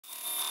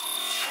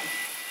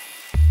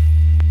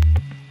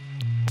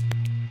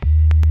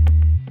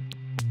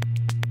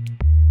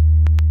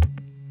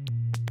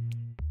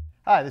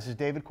Hi, this is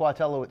David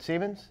Quatello at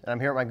Siemens, and I'm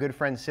here with my good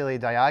friend Celia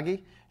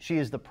Diagi. She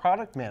is the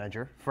product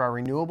manager for our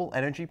renewable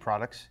energy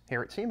products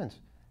here at Siemens.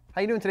 How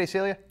are you doing today,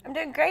 Celia? I'm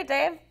doing great,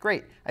 Dave.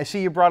 Great. I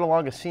see you brought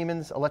along a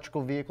Siemens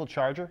electrical vehicle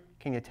charger.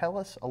 Can you tell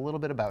us a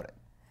little bit about it?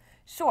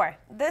 Sure.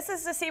 This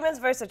is the Siemens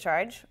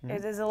VersiCharge.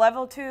 It is a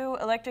level 2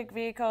 electric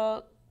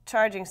vehicle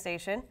charging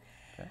station.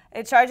 Okay.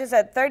 It charges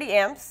at 30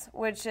 amps,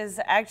 which is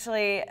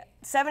actually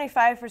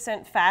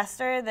 75%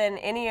 faster than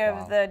any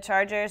of the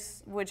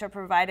chargers which are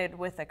provided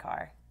with the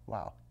car.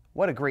 Wow.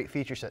 What a great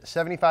feature set.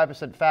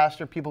 75%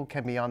 faster. People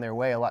can be on their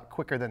way a lot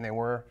quicker than they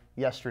were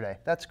yesterday.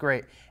 That's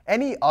great.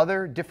 Any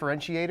other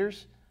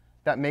differentiators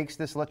that makes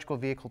this electrical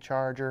vehicle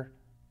charger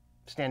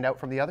stand out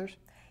from the others?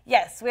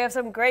 Yes, we have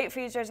some great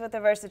features with the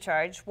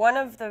VersiCharge. One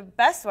of the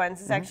best ones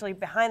is actually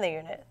behind the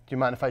unit. Do you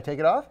mind if I take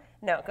it off?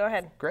 No, go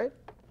ahead. Great.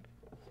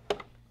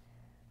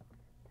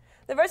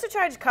 The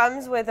VersiCharge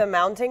comes with a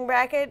mounting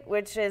bracket,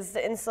 which is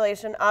the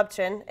installation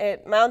option.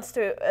 It mounts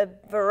to a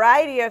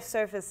variety of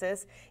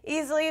surfaces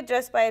easily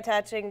just by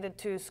attaching the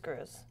 2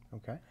 screws.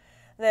 Okay.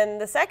 Then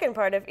the second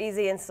part of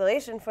easy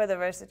installation for the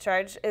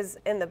VersiCharge is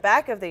in the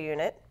back of the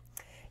unit.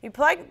 You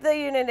plug the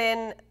unit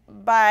in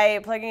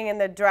by plugging in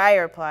the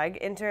dryer plug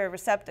into a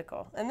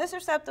receptacle. And this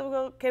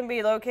receptacle can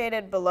be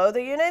located below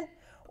the unit,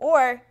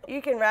 or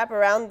you can wrap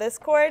around this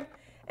cord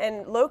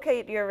and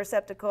locate your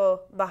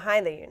receptacle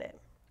behind the unit.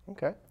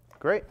 Okay,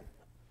 great.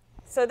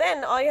 So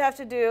then all you have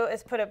to do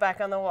is put it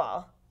back on the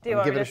wall. Do you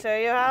want me to show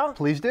you how?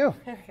 Please do.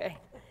 Okay.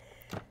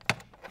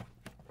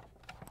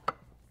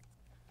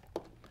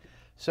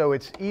 So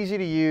it's easy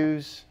to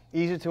use,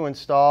 easy to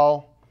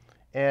install,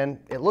 and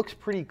it looks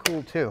pretty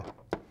cool too.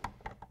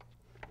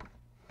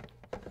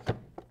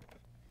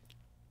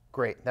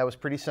 Great, that was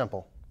pretty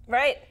simple.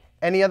 Right.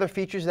 Any other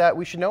features that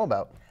we should know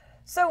about?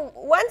 So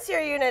once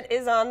your unit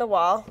is on the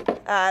wall,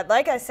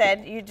 like I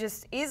said, you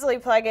just easily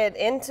plug it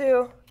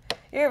into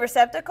your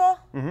receptacle,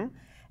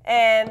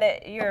 and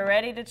you're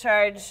ready to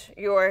charge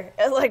your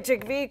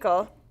electric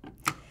vehicle.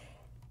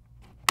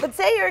 But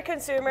say you're a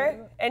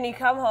consumer and you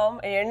come home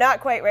and you're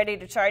not quite ready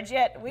to charge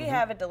yet. We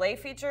have a delay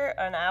feature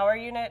on our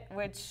unit,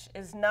 which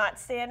is not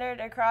standard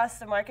across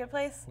the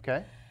marketplace.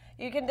 Okay.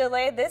 You can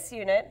delay this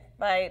unit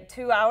by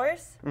 2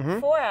 hours,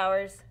 4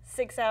 hours,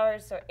 6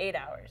 hours, or 8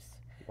 hours.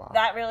 Wow.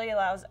 That really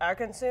allows our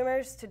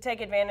consumers to take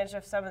advantage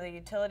of some of the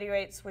utility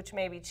rates, which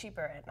may be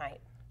cheaper at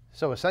night.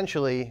 So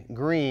essentially,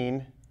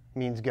 green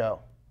means go.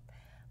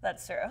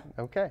 That's true.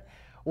 Okay.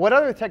 What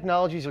other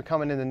technologies are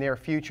coming in the near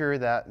future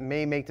that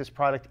may make this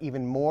product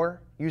even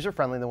more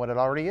user-friendly than what it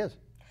already is?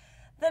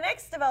 The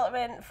next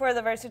development for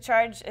the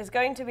VersiCharge is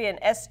going to be an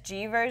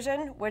SG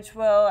version, which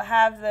will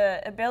have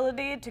the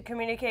ability to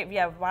communicate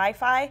via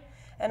Wi-Fi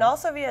and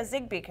also via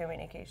Zigbee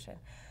communication.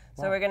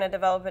 So we're going to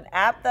develop an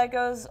app that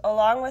goes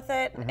along with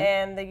it,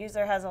 and the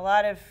user has a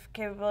lot of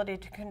capability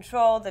to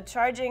control the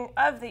charging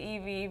of the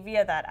EV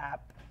via that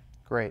app.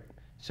 Great.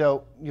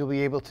 So you'll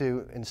be able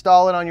to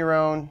install it on your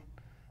own.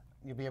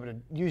 You'll be able to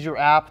use your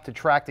app to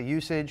track the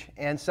usage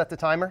and set the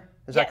timer.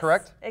 Is that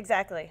correct?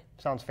 Exactly.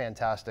 Sounds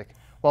fantastic.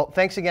 Well,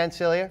 thanks again,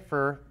 Celia,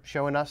 for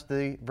showing us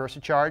the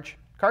VersiCharge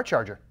car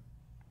charger.